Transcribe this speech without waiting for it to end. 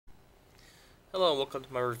Hello and welcome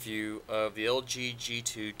to my review of the LG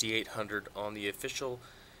G2 D800 on the official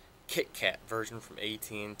KitKat version from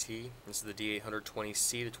AT&T. This is the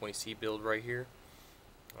D820c, the 20C build right here.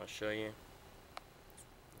 I'll show you.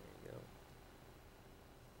 There you go.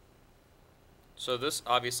 So this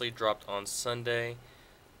obviously dropped on Sunday.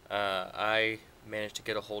 I managed to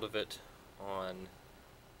get a hold of it on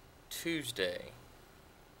Tuesday.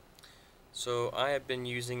 So I have been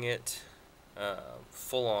using it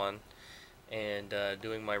full on and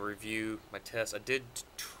doing my review, my test. I did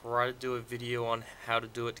try to do a video on how to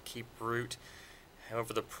do it to keep root.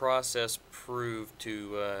 However, the process proved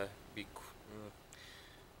to be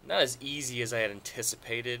not as easy as I had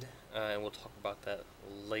anticipated, and we'll talk about that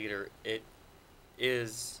later. It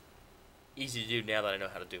is easy to do now that I know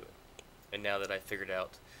how to do it, and now that I figured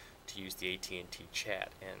out to use the AT&T chat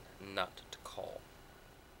and not to call.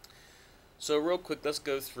 So real quick, let's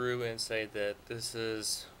go through and say that this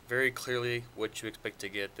is very clearly what you expect to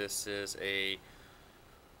get. This is a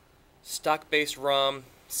stock-based ROM,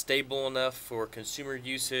 stable enough for consumer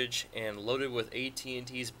usage, and loaded with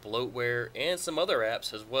AT&T's bloatware and some other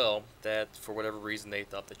apps as well that, for whatever reason, they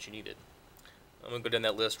thought that you needed. I'm going to go down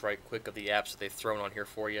that list right quick of the apps that they've thrown on here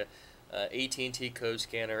for you. AT&T Code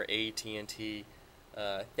Scanner, AT&T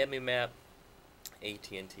Map,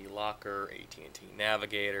 AT&T Locker, AT&T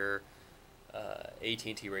Navigator,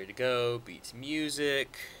 AT&T Ready to Go, Beats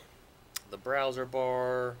Music, the Browser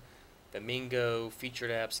Bar, Domingo, Featured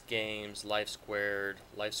Apps, Games, Life Squared,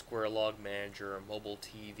 Life Square Log Manager, Mobile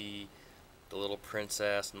TV, The Little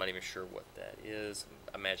Princess. I'm not even sure what that is.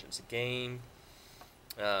 I imagine it's a game.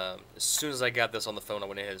 As soon as I got this on the phone, I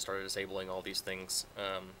went ahead and started disabling all these things.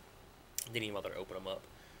 Didn't even bother to open them up.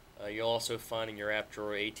 You'll also find in your app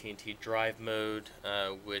drawer AT&T Drive Mode,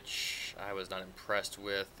 which I was not impressed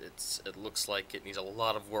with. It looks like it needs a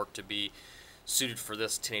lot of work to be suited for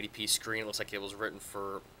this 1080p screen. It looks like it was written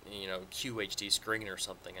for QHD screen or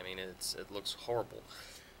something. I mean, it looks horrible.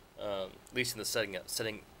 At least in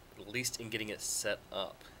the at least in getting it set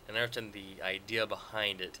up. And I understand the idea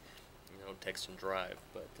behind it, text and drive.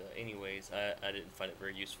 But anyways, I didn't find it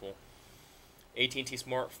very useful. AT&T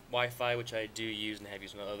Smart Wi-Fi, which I do use and have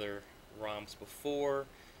used on other ROMs before.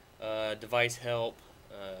 Device help.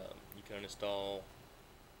 You can install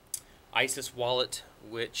ISIS Wallet,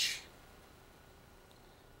 which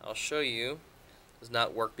I'll show you does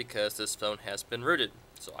not work because this phone has been rooted,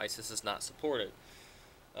 so ISIS is not supported.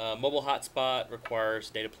 Mobile hotspot requires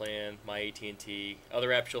data plan, my AT&T. Other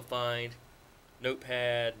apps you'll find: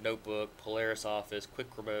 Notepad, Notebook, Polaris Office,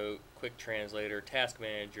 Quick Remote, Quick Translator, Task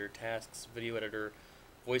Manager, Tasks, Video Editor,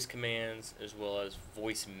 Voice Commands, as well as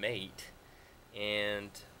Voice Mate, and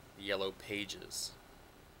Yellow Pages.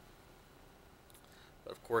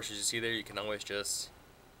 But of course, as you see there, you can always just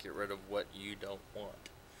get rid of what you don't want.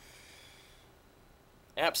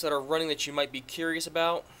 Apps that are running that you might be curious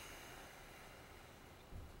about.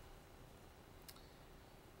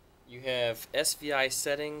 You have SVI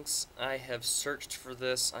settings. I have searched for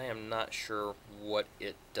this. I am not sure what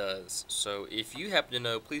it does. So if you happen to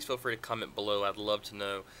know, please feel free to comment below. I'd love to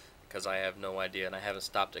know because I have no idea and I haven't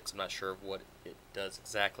stopped it because I'm not sure of what it does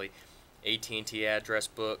exactly. AT&T address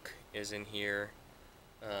book is in here.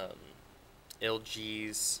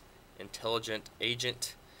 LG's intelligent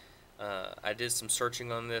agent. I did some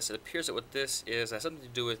searching on this. It appears that what this is has something to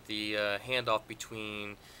do with the handoff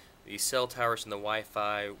between the cell towers and the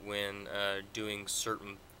Wi-Fi when doing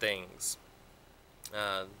certain things.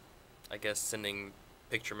 I guess sending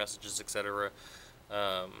picture messages, etc.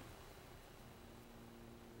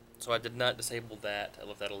 So I did not disable that. I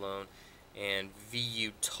left that alone. And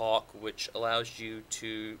VU Talk, which allows you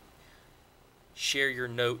to share your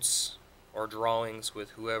notes or drawings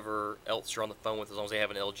with whoever else you're on the phone with, as long as they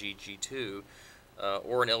have an LG G2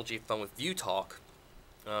 or an LG phone with View Talk.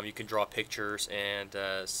 You can draw pictures and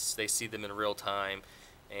they see them in real time.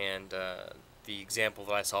 And the example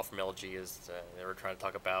that I saw from LG is they were trying to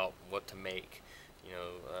talk about what to make.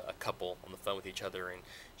 A couple on the phone with each other, and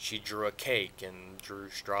she drew a cake and drew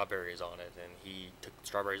strawberries on it, and he took the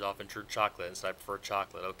strawberries off and drew chocolate and said, "I prefer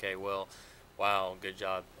chocolate." Okay, well, wow, good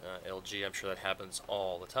job, LG. I'm sure that happens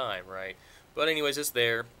all the time, right? But anyways, it's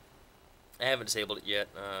there. I haven't disabled it yet,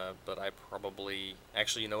 but I probably,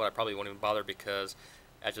 actually, you know what, I probably won't even bother because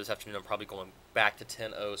after this afternoon I'm probably going back to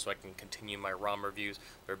 10.0 so I can continue my ROM reviews.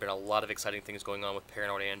 There have been a lot of exciting things going on with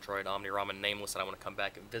Paranoid Android, OmniROM, and Nameless that I want to come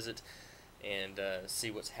back and visit and see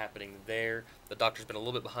what's happening there. The doctor's been a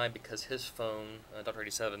little bit behind because his phone, Dr.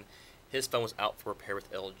 87, his phone was out for repair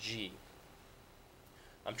with LG.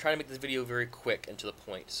 I'm trying to make this video very quick and to the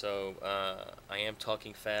point, so I am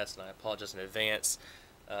talking fast and I apologize in advance.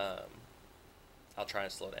 I'll try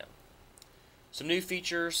and slow down. Some new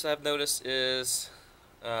features I've noticed is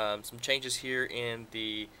some changes here in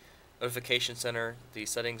the notification center. The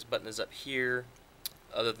settings button is up here.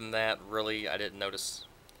 Other than that, really, I didn't notice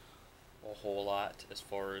a whole lot as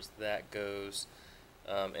far as that goes.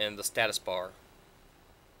 And the status bar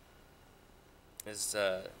is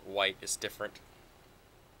white, is different.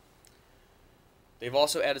 They've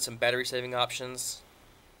also added some battery saving options,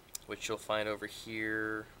 which you'll find over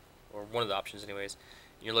here, or one of the options anyways.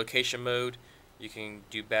 In your location mode, you can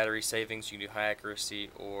do battery savings, you can do high accuracy,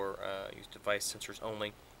 or use device sensors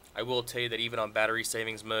only. I will tell you that even on battery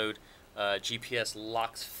savings mode, GPS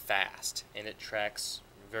locks fast, and it tracks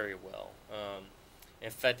very well.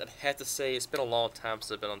 In fact, I'd have to say it's been a long time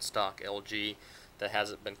since I've been on stock LG that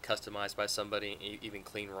hasn't been customized by somebody, even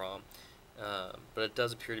clean ROM. But it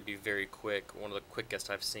does appear to be very quick, one of the quickest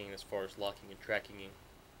I've seen as far as locking and tracking you.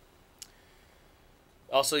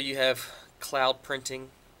 Also, you have cloud printing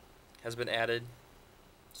has been added,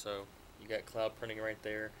 so you got cloud printing right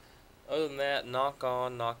there. Other than that, knock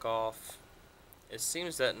on, knock off. It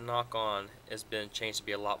seems that knock on has been changed to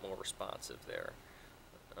be a lot more responsive there.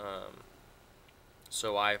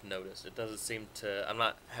 So I've noticed. It doesn't seem to, I'm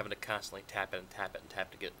not having to constantly tap it and tap it and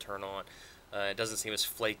tap to get it turned on. It doesn't seem as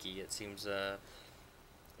flaky. It seems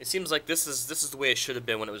like this is the way it should have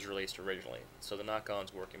been when it was released originally. So the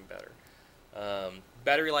knock-on's working better.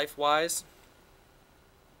 Battery life wise,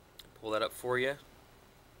 pull that up for you.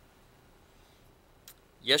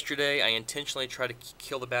 Yesterday I intentionally tried to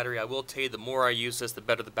kill the battery. I will tell you, the more I use this, the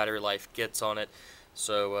better the battery life gets on it.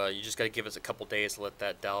 So you just got to give us a couple days to let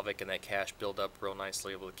that Dalvik and that cache build up real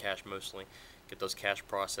nicely. Able to cache mostly, get those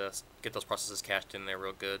processes cached in there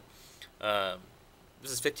real good.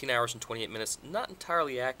 This is 15 hours and 28 minutes. Not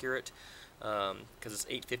entirely accurate because it's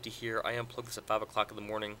 8:50 here. I unplugged this at 5 o'clock in the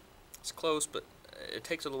morning. It's close, but it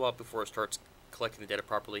takes a little while before it starts collecting the data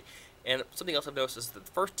properly. And something else I've noticed is that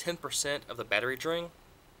the first 10% of the battery drain,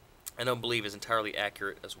 I don't believe, is entirely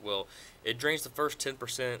accurate as well. It drains the first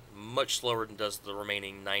 10% much slower than does the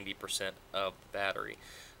remaining 90% of the battery.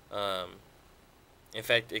 In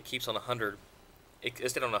fact, it keeps on 100. It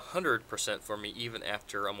stayed on 100% for me even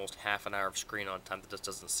after almost half an hour of screen on time. That just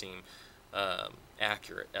doesn't seem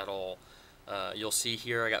accurate at all. You'll see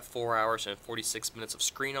here I got 4 hours and 46 minutes of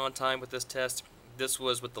screen on time with this test. This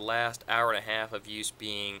was with the last hour and a half of use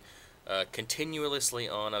being continuously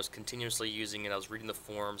on. I was continuously using it. I was reading the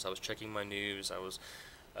forums. I was checking my news. I was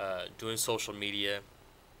doing social media,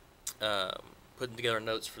 putting together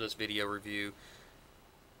notes for this video review.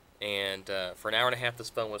 And for an hour and a half, this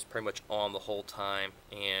phone was pretty much on the whole time.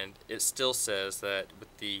 And it still says that with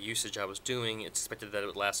the usage I was doing, it's expected that it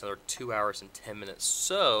would last another 2 hours and 10 minutes.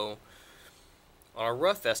 So, on a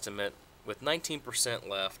rough estimate, with 19%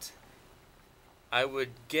 left, I would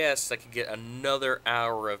guess I could get another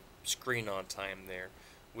hour of screen on time there,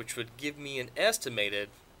 which would give me an estimated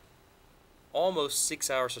almost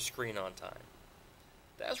 6 hours of screen on time.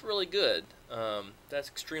 That's really good. That's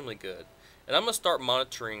extremely good. And I'm going to start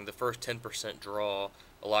monitoring the first 10% draw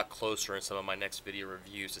a lot closer in some of my next video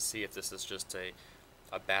reviews to see if this is just a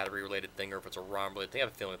battery related thing or if it's a ROM related thing. I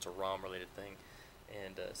have a feeling it's a ROM related thing,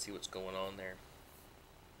 and see what's going on there.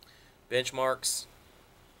 Benchmarks,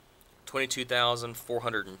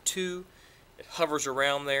 22,402. It hovers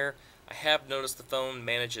around there. I have noticed the phone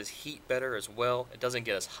manages heat better as well. It doesn't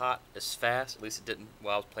get as hot as fast. At least it didn't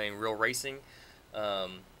while I was playing real racing.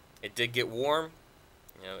 It did get warm.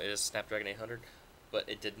 You know, it is Snapdragon 800, but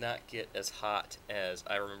it did not get as hot as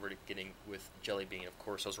I remembered it getting with Jelly Bean. Of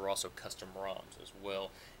course, those were also custom ROMs as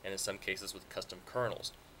well, and in some cases with custom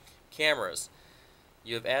kernels. Cameras.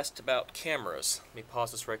 You have asked about cameras. Let me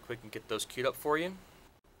pause this right quick and get those queued up for you.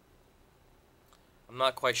 I'm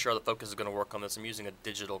not quite sure how the focus is going to work on this. I'm using a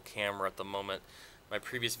digital camera at the moment. My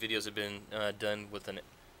previous videos have been done with an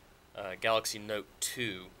Galaxy Note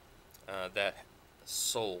 2 that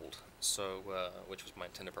sold, so which was my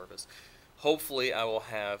intended purpose. Hopefully I will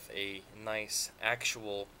have a nice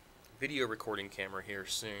actual video recording camera here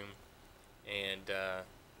soon, and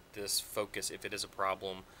this focus, if it is a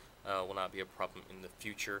problem, will not be a problem in the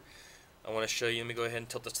future. I want to show you. Let me go ahead and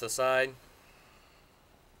tilt this to the side.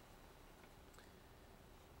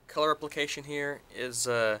 Color application here is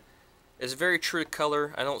very true to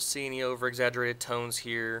color. I don't see any over exaggerated tones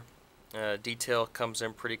here. Detail comes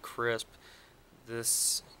in pretty crisp.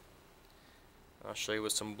 This, I'll show you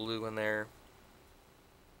with some blue in there.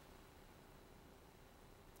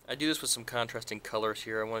 I do this with some contrasting colors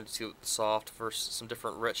here. I wanted to see what the soft versus some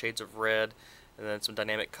different red shades of red, and then some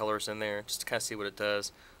dynamic colors in there, just to kind of see what it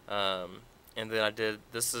does. And then I did,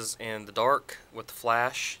 this is in the dark with the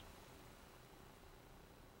flash.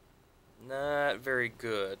 Not very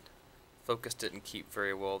good. Focus didn't keep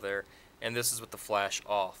very well there. And this is with the flash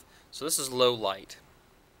off. So this is low light.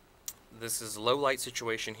 This is a low light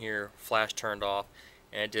situation here, flash turned off,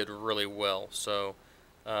 and it did really well. So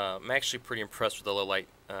I'm actually pretty impressed with the low light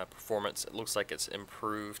performance. It looks like it's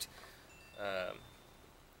improved.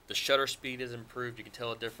 The shutter speed is improved. You can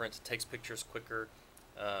tell a difference. It takes pictures quicker.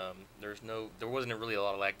 There wasn't really a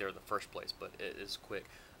lot of lag there in the first place, but it is quick.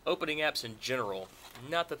 Opening apps in general,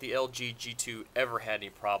 not that the LG G2 ever had any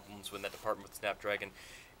problems with that department with Snapdragon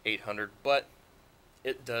 800, but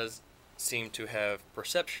it does seem to have,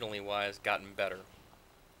 perceptionally wise, gotten better.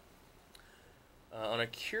 On a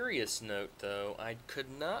curious note, though, I could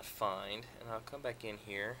not find, and I'll come back in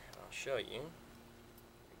here, I'll show you.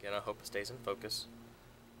 Again, I hope it stays in focus.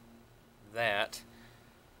 That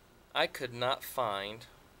I could not find,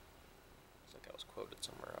 looks like I was quoted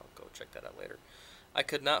somewhere, I'll go check that out later. I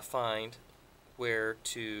could not find where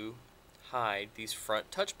to hide these front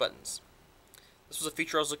touch buttons. This was a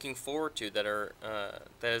feature I was looking forward to that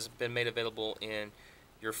has been made available in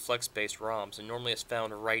your flex-based ROMs, and normally it's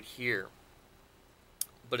found right here,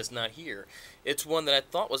 but it's not here. It's one that I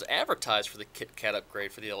thought was advertised for the KitKat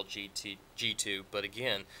upgrade for the LG G2, but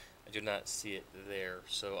again, I do not see it there,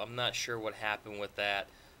 so I'm not sure what happened with that.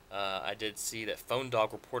 I did see that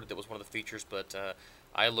PhoneDog reported that was one of the features, but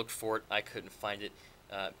I looked for it, I couldn't find it.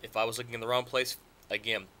 If I was looking in the wrong place,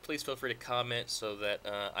 again, please feel free to comment so that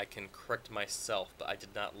I can correct myself, but I did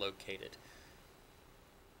not locate it.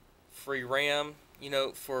 Free RAM, you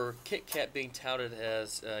know, for KitKat being touted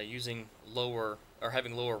as using lower or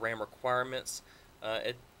having lower RAM requirements,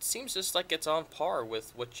 it seems just like it's on par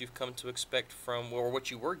with what you've come to expect from, or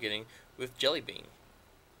what you were getting with Jelly Bean.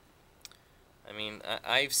 I mean,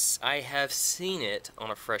 I have seen it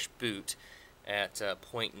on a fresh boot at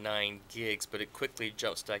 0.9 gigs, but it quickly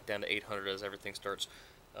jumps back down to 800 as everything starts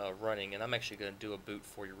running. And I'm actually going to do a boot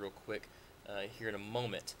for you real quick here in a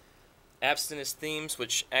moment. Abstinence themes,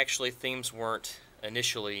 which actually themes weren't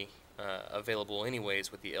initially available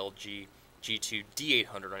anyways with the LG G2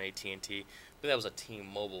 D800 on AT&T, but that was a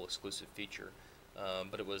T-Mobile exclusive feature.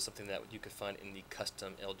 But it was something that you could find in the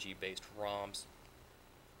custom LG-based ROMs.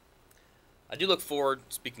 I do look forward,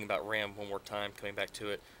 speaking about RAM one more time, coming back to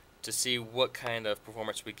it, to see what kind of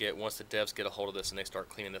performance we get once the devs get a hold of this and they start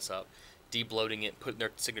cleaning this up, debloating it, putting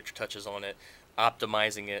their signature touches on it,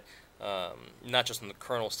 optimizing it, not just on the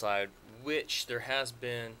kernel side, which there has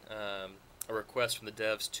been a request from the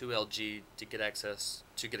devs to LG to get access,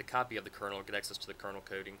 to get a copy of the kernel, get access to the kernel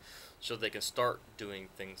coding, so they can start doing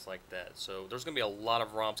things like that. So there's going to be a lot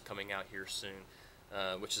of ROMs coming out here soon,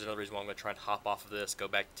 which is another reason why I'm going to try and hop off of this, go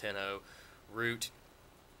back to 10.0, root,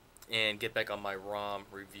 and get back on my ROM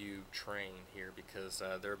review train here, because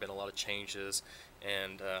there have been a lot of changes,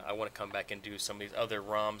 and I want to come back and do some of these other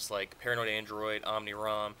ROMs like Paranoid Android,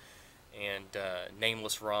 OmniROM, and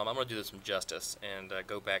Nameless ROM. I'm going to do them some justice and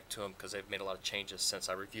go back to them because they've made a lot of changes since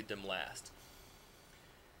I reviewed them last.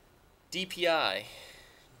 DPI.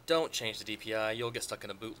 Don't change the DPI. You'll get stuck in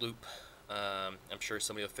a boot loop. I'm sure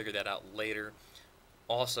somebody will figure that out later.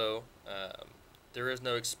 Also, there is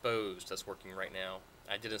no Exposed that's working right now.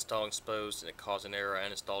 I did install Exposed and it caused an error. I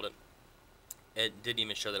uninstalled it. It didn't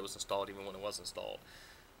even show that it was installed even when it was installed.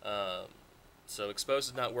 So Exposed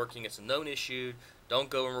is not working. It's a known issue. Don't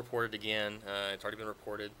go and report it again. It's already been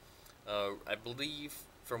reported. I believe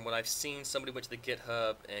from what I've seen, somebody went to the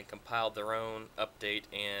GitHub and compiled their own update,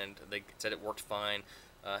 and they said it worked fine.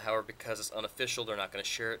 However, because it's unofficial, they're not going to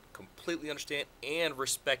share it. Completely understand and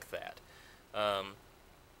respect that.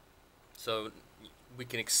 So we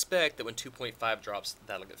can expect that when 2.5 drops,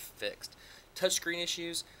 that'll get fixed. Touchscreen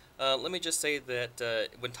issues. Let me just say that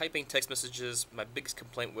when typing text messages, my biggest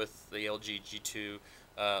complaint with the LG G2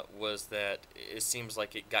 was that it seems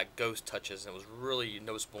like it got ghost touches, and it was really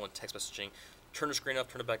noticeable in text messaging. Turn the screen off,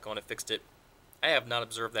 turn it back on, it fixed it. I have not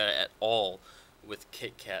observed that at all with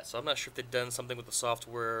KitKat, so I'm not sure if they've done something with the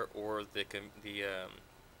software or the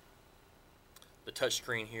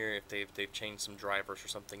touchscreen here, if they've changed some drivers or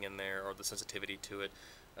something in there, or the sensitivity to it,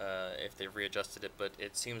 if they've readjusted it. But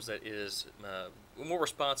it seems that it is more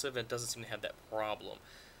responsive and doesn't seem to have that problem.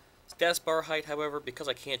 Status bar height, however, because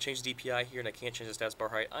I can't change the DPI here and I can't change the status bar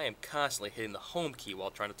height, I am constantly hitting the home key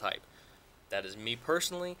while trying to type. That is me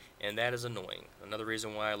personally, and that is annoying. Another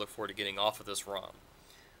reason why I look forward to getting off of this ROM.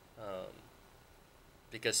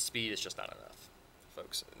 Because speed is just not enough,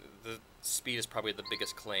 folks. The speed is probably the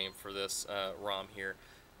biggest claim for this ROM here,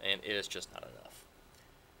 and it is just not enough.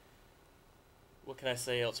 What can I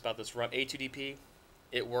say else about this ROM? A2DP,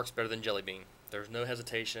 it works better than Jelly Bean. There's no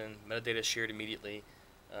hesitation. Metadata is shared immediately.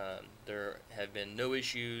 There have been no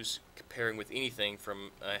issues comparing with anything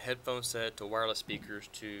from a headphone set to wireless speakers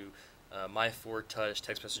to My Ford Touch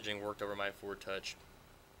text messaging worked over My Ford Touch.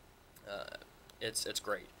 It's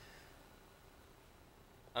great.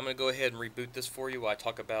 I'm going to go ahead and reboot this for you while I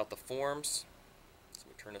talk about the forms. So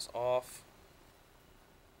we turn this off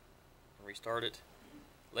and restart it.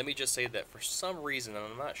 Let me just say that for some reason, and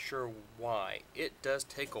I'm not sure why, it does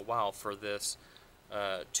take a while for this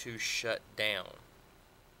to shut down.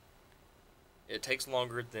 It takes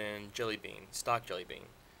longer than Jelly Bean, stock Jelly Bean.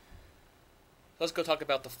 Let's go talk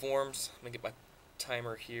about the forms. Let me get my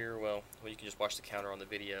timer here. Well, you can just watch the counter on the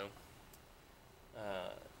video.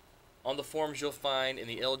 On the forums, you'll find in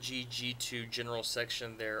the LG G2 general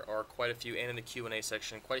section there are quite a few, and in the Q&A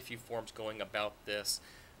section, quite a few forums going about this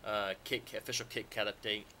official KitKat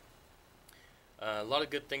update. A lot of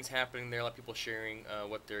good things happening there. A lot of people sharing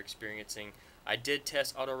what they're experiencing. I did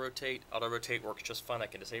test auto rotate. Auto rotate works just fine. I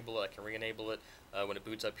can disable it. I can re-enable it. When it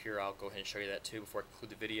boots up here, I'll go ahead and show you that too before I conclude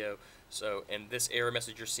the video. So, and this error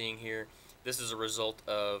message you're seeing here, this is a result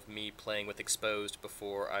of me playing with exposed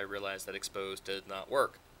before I realized that exposed did not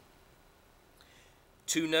work.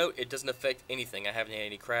 To note, it doesn't affect anything. I haven't had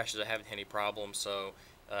any crashes. I haven't had any problems. So,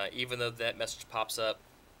 even though that message pops up,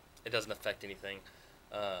 it doesn't affect anything.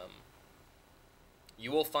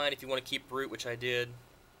 You will find if you want to keep root, which I did,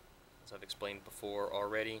 as I've explained before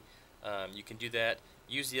already, you can do that.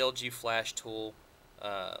 Use the LG flash tool.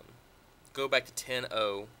 Go back to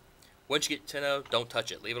 10.0. Once you get to 10.0, don't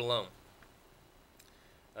touch it. Leave it alone.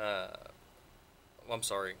 I'm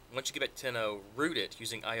sorry. Once you get back to 10.0, root it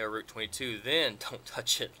using IOroot22. Then don't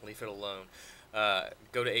touch it. Leave it alone.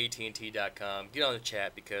 Go to AT&T.com. Get on the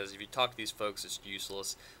chat, because if you talk to these folks, it's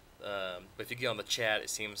useless. But if you get on the chat, it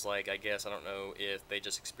seems like, I guess, I don't know if they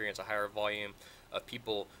just experience a higher volume of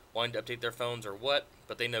people wanting to update their phones or what,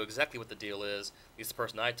 but they know exactly what the deal is. At least the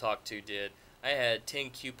person I talked to did. I had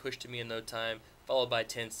 10Q pushed to me in no time, followed by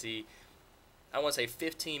 10C. I want to say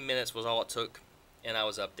 15 minutes was all it took, and I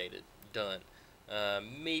was updated. Done.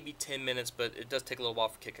 Maybe 10 minutes, but it does take a little while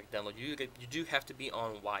for KitKat download. You do have to be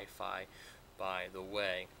on Wi-Fi, by the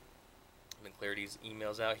way. Let me clear these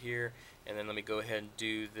emails out here, and then let me go ahead and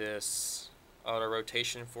do this auto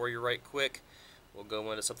rotation for you right quick. We'll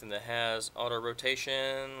go into something that has auto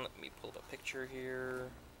rotation. Let me pull up a picture here.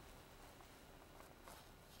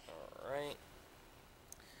 Alright.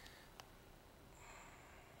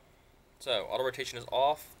 So, auto rotation is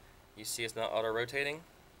off. You see it's not auto rotating.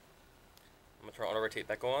 I'm going to turn auto rotate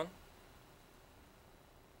back on.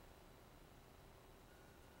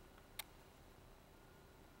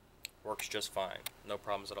 Works just fine. No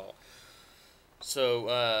problems at all.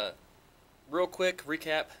 So, real quick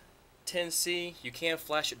recap. 10C, you can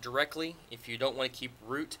flash it directly if you don't want to keep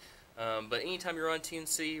root. But anytime you're on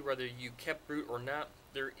 10C, whether you kept root or not,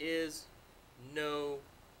 there is no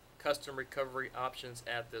custom recovery options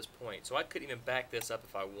at this point. So I couldn't even back this up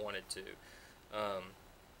if I wanted to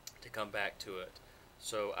come back to it.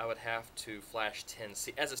 So I would have to flash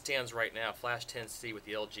 10C. As it stands right now, flash 10C with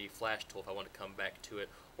the LG flash tool if I want to come back to it,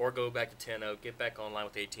 or go back to 10.0, get back online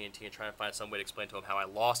with AT&T and try and find some way to explain to them how I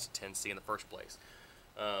lost 10C in the first place,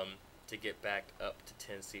 to get back up to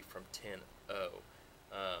 10C from 10.0.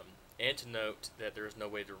 And to note that there is no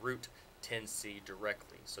way to root 10C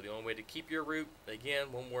directly. So the only way to keep your root,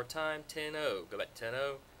 again, one more time, 10.0. Go back to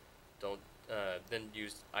 10.0. Don't then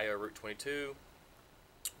use IOroot22.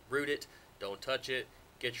 Root it. Don't touch it.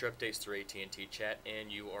 Get your updates through AT&T chat,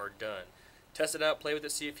 and you are done. Test it out. Play with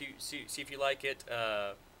it. See if you like it.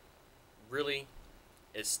 Really,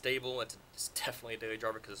 it's stable. It's definitely a daily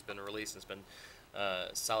driver because it's been released and it's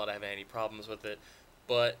been solid. I haven't had any problems with it.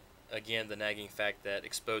 But again, the nagging fact that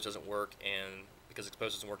Expose doesn't work, and because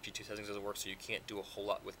Expose doesn't work, G2 settings doesn't work, so you can't do a whole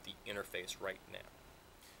lot with the interface right now.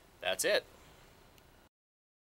 That's it.